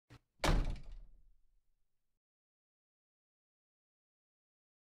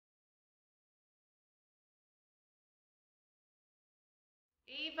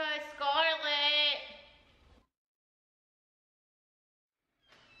Eva, Scarlett.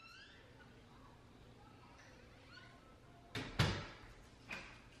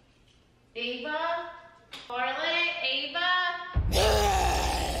 Eva, Scarlett, Eva.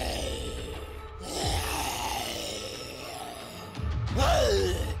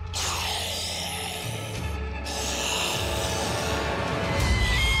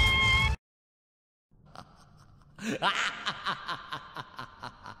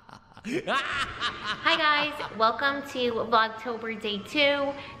 Hi guys, welcome to Vlogtober day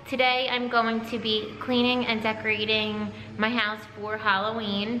 2. Today I'm going to be cleaning and decorating my house for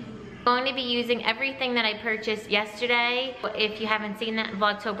Halloween. I'm going to be using everything that I purchased yesterday. If you haven't seen that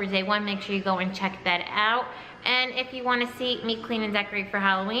Vlogtober day 1, make sure you go and check that out. And if you want to see me clean and decorate for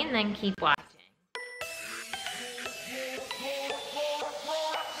Halloween, then keep watching.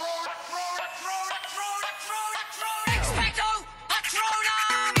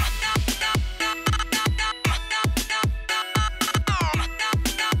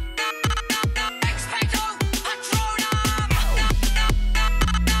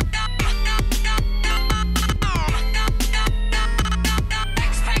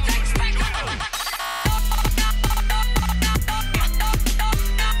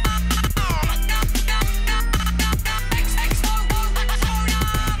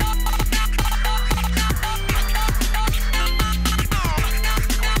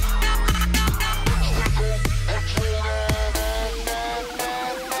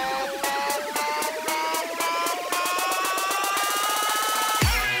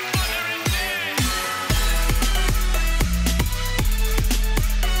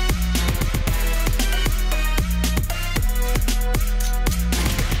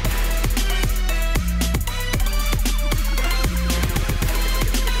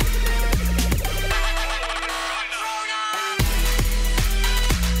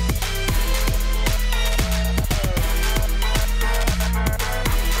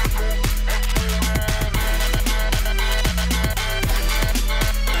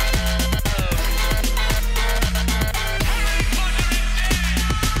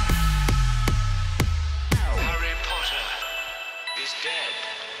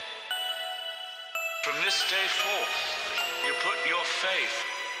 From this day forth, you put your faith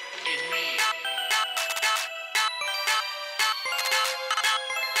in me.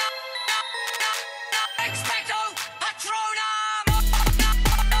 Expecto Patronum!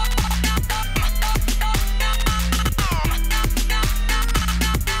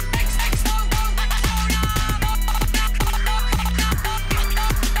 Expecto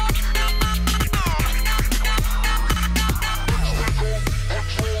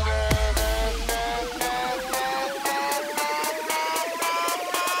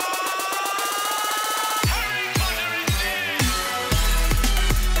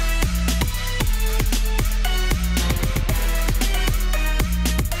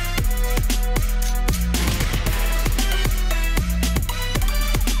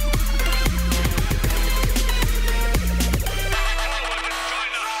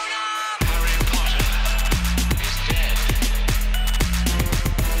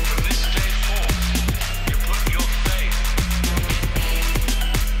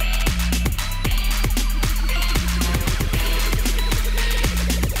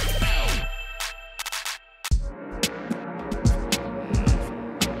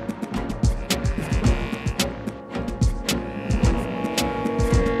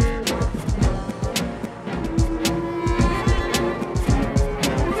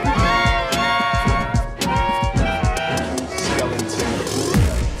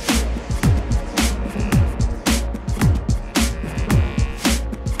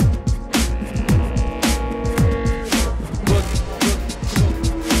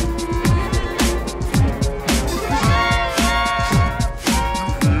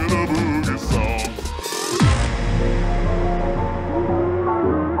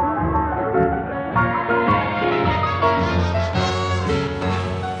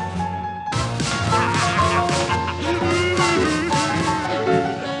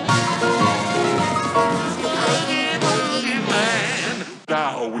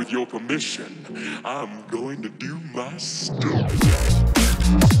With your permission, I'm going to do my stuff. Yeah.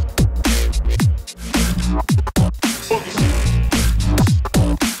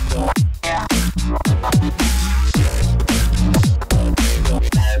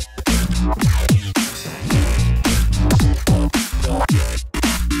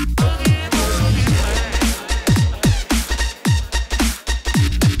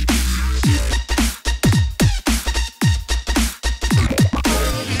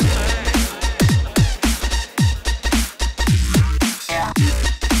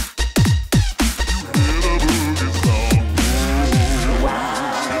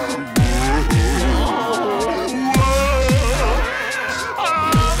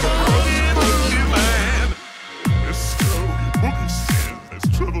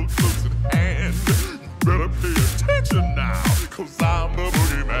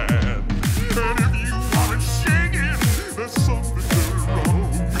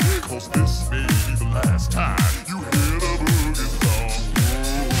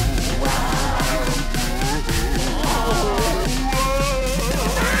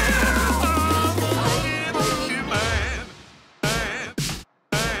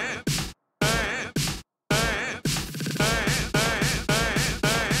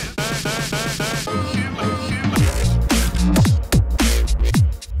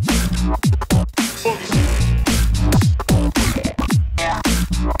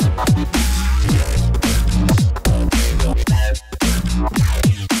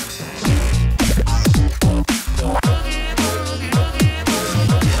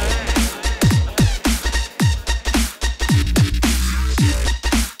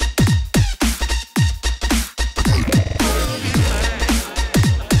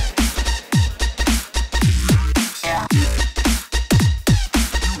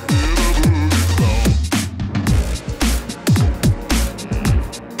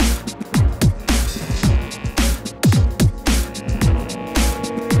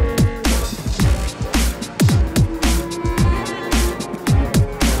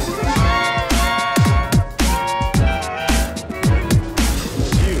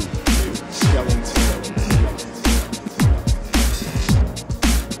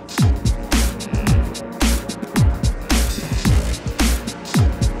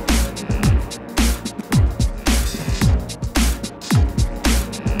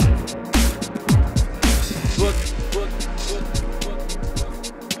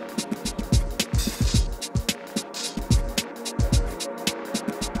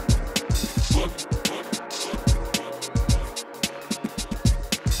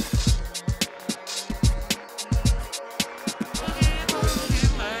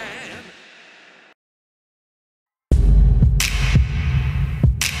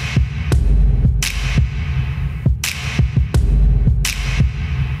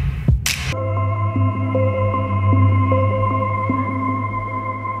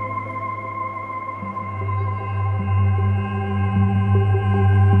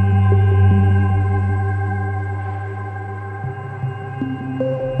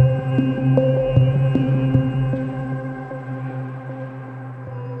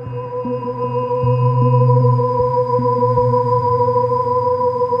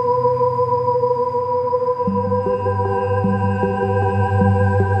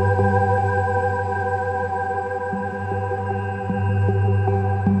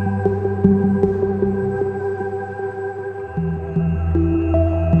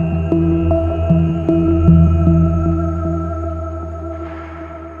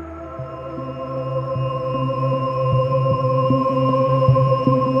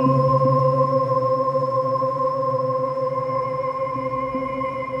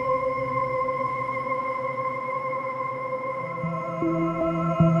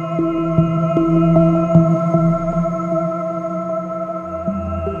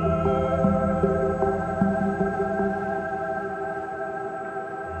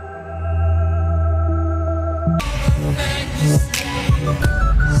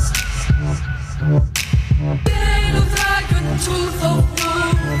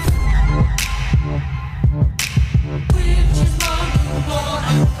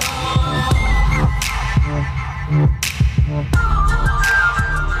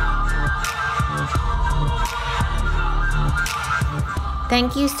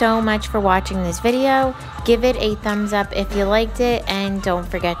 Thank you so much for watching this video. Give it a thumbs up if you liked it, and don't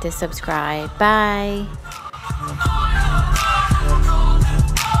forget to subscribe. Bye.